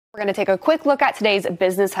We're going to take a quick look at today's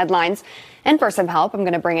business headlines. And for some help, I'm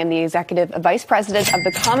going to bring in the Executive Vice President of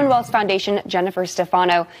the Commonwealth Foundation, Jennifer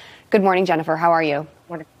Stefano. Good morning, Jennifer. How are you?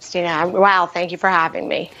 Morning, Christina. Wow, thank you for having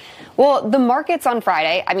me. Well, the markets on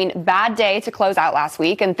Friday, bad day to close out last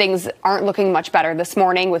week, and things aren't looking much better this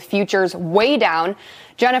morning with futures way down.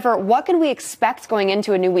 Jennifer, what can we expect going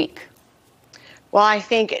into a new week? Well, I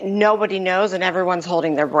think nobody knows and everyone's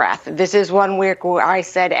holding their breath. This is one week where I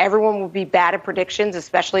said everyone will be bad at predictions,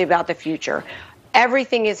 especially about the future.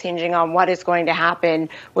 Everything is hinging on what is going to happen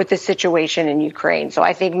with the situation in Ukraine. So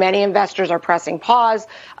I think many investors are pressing pause.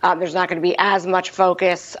 There's not going to be as much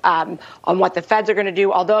focus on what the Feds are going to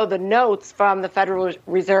do, although the notes from the Federal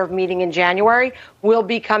Reserve meeting in January will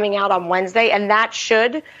be coming out on Wednesday, and that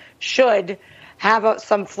should have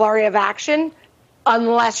some flurry of action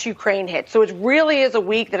unless Ukraine hits. So it really is a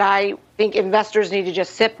week that I think investors need to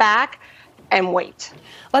just sit back and wait.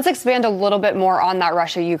 Let's expand a little bit more on that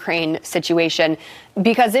Russia-Ukraine situation,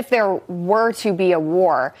 because if there were to be a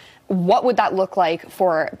war, what would that look like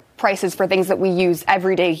for prices for things that we use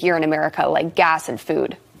every day here in America, like gas and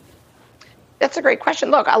food? That's a great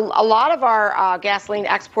question. Look, a lot of our gasoline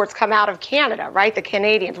exports come out of Canada, right? The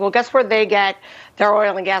Canadians. Well, guess where they get their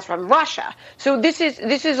oil and gas from? Russia. So this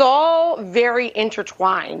is all very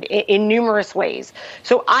intertwined in numerous ways.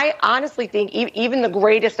 So I honestly think even the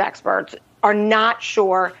greatest experts are not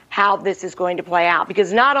sure how this is going to play out,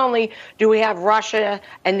 because not only do we have Russia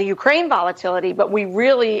and the Ukraine volatility, but we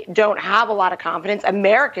really don't have a lot of confidence.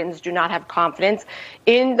 Americans do not have confidence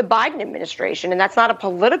in the Biden administration. And that's not a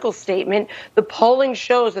political statement. The polling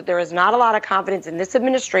shows that there is not a lot of confidence in this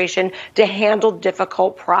administration to handle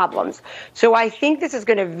difficult problems. So I think this is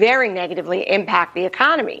going to very negatively impact the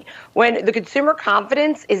economy. When the consumer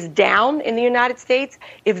confidence is down in the United States,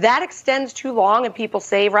 if that extends too long and people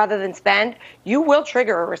save rather than spend, you will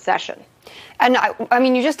trigger a recession. And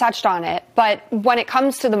you just touched on it, but when it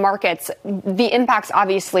comes to the markets, the impacts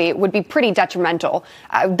obviously would be pretty detrimental.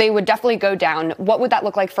 They would definitely go down. What would that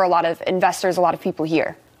look like for a lot of investors, a lot of people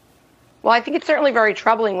here? Well, I think it's certainly very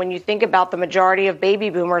troubling when you think about the majority of baby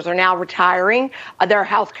boomers are now retiring. Their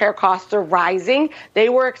healthcare costs are rising. They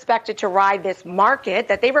were expected to ride this market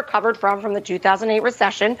that they recovered from the 2008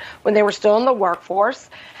 recession when they were still in the workforce.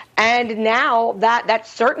 And now that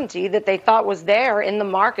certainty that they thought was there in the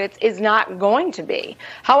markets is not going to be.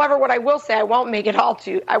 However, what I will say, I won't make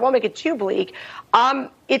it too bleak.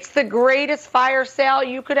 It's the greatest fire sale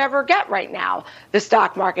you could ever get right now, the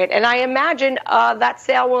stock market. And I imagine that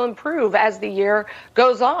sale will improve as the year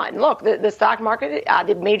goes on. Look, the stock market,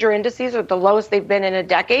 the major indices are at the lowest they've been in a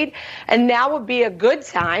decade. And now would be a good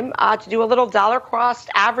time to do a little dollar cost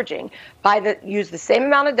averaging. Use the same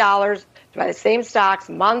amount of dollars, buy the same stocks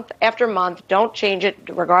month after month. Don't change it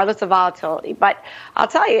regardless of volatility. But I'll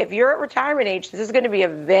tell you, if you're at retirement age, this is going to be a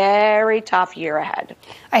very tough year ahead.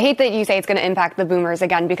 I hate that you say it's going to impact the boomers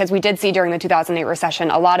again, because we did see during the 2008 recession,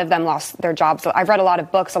 a lot of them lost their jobs. So I've read a lot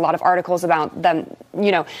of books, a lot of articles about them,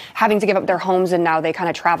 having to give up their homes, and now they kind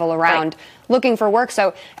of travel around looking for work.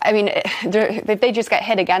 So, if they just get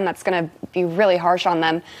hit again, that's going to be really harsh on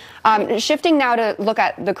them. Shifting now to look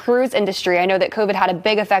at the cruise industry. I know that COVID had a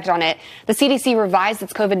big effect on it. The CDC revised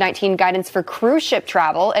its COVID-19 guidance for cruise ship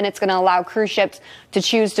travel, and it's going to allow cruise ships to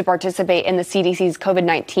choose to participate in the CDC's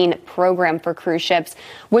COVID-19 program for cruise ships,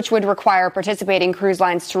 which would require participating cruise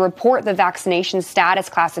lines to report the vaccination status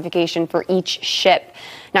classification for each ship.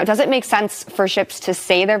 Now, does it make sense for ships to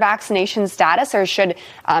say their vaccination status, or should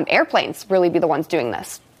airplanes really be the ones doing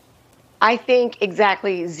this? I think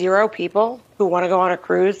exactly zero people who want to go on a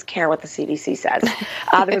cruise care what the CDC says.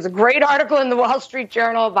 There was a great article in the Wall Street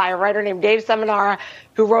Journal by a writer named Dave Seminara,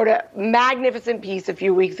 who wrote a magnificent piece a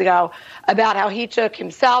few weeks ago about how he took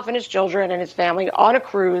himself and his children and his family on a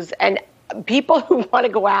cruise. And people who want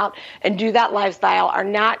to go out and do that lifestyle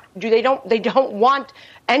they don't want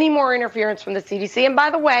any more interference from the CDC. And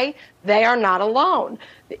by the way, they are not alone.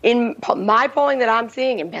 In my polling that I'm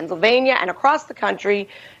seeing in Pennsylvania and across the country,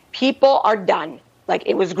 people are done. Like,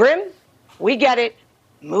 it was grim. We get it.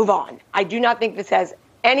 Move on. I do not think this has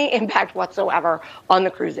any impact whatsoever on the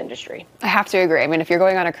cruise industry. I have to agree. If you're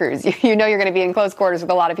going on a cruise, you know you're going to be in close quarters with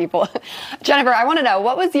a lot of people. Jennifer, I want to know,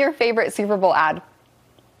 what was your favorite Super Bowl ad?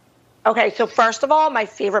 Okay, so first of all, my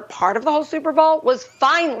favorite part of the whole Super Bowl was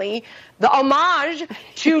finally the homage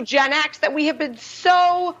to Gen X that we have been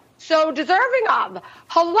so deserving of.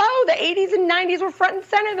 Hello, the 80s and 90s were front and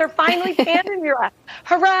center. They're finally pandering to us.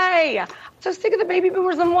 Hooray! So sick of the baby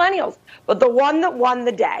boomers and millennials. But the one that won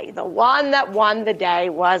the day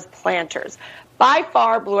was Planters. By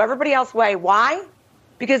far blew everybody else away. Why?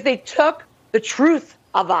 Because they took the truth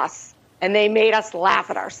of us and they made us laugh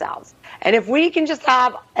at ourselves. And if we can just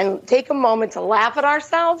have and take a moment to laugh at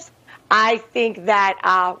ourselves, I think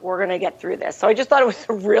that we're going to get through this. So I just thought it was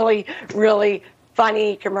a really, really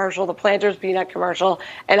funny commercial, the Planters Peanut commercial,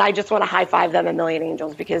 and I just want to high five them a million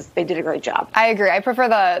angels because they did a great job. I agree. I prefer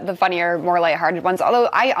the funnier, more lighthearted ones, although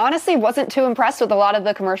I honestly wasn't too impressed with a lot of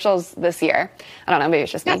the commercials this year. I don't know, maybe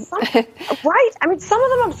it's just me. Right? I mean, some of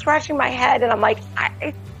them I'm scratching my head and I'm like,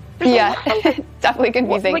 definitely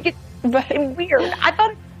confusing. Like it's weird. I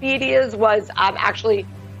thought Media's was actually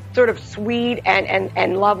sort of sweet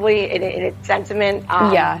and lovely in its sentiment.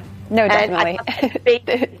 No, definitely.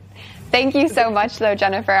 Thank you so much, though,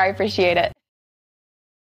 Jennifer. I appreciate it.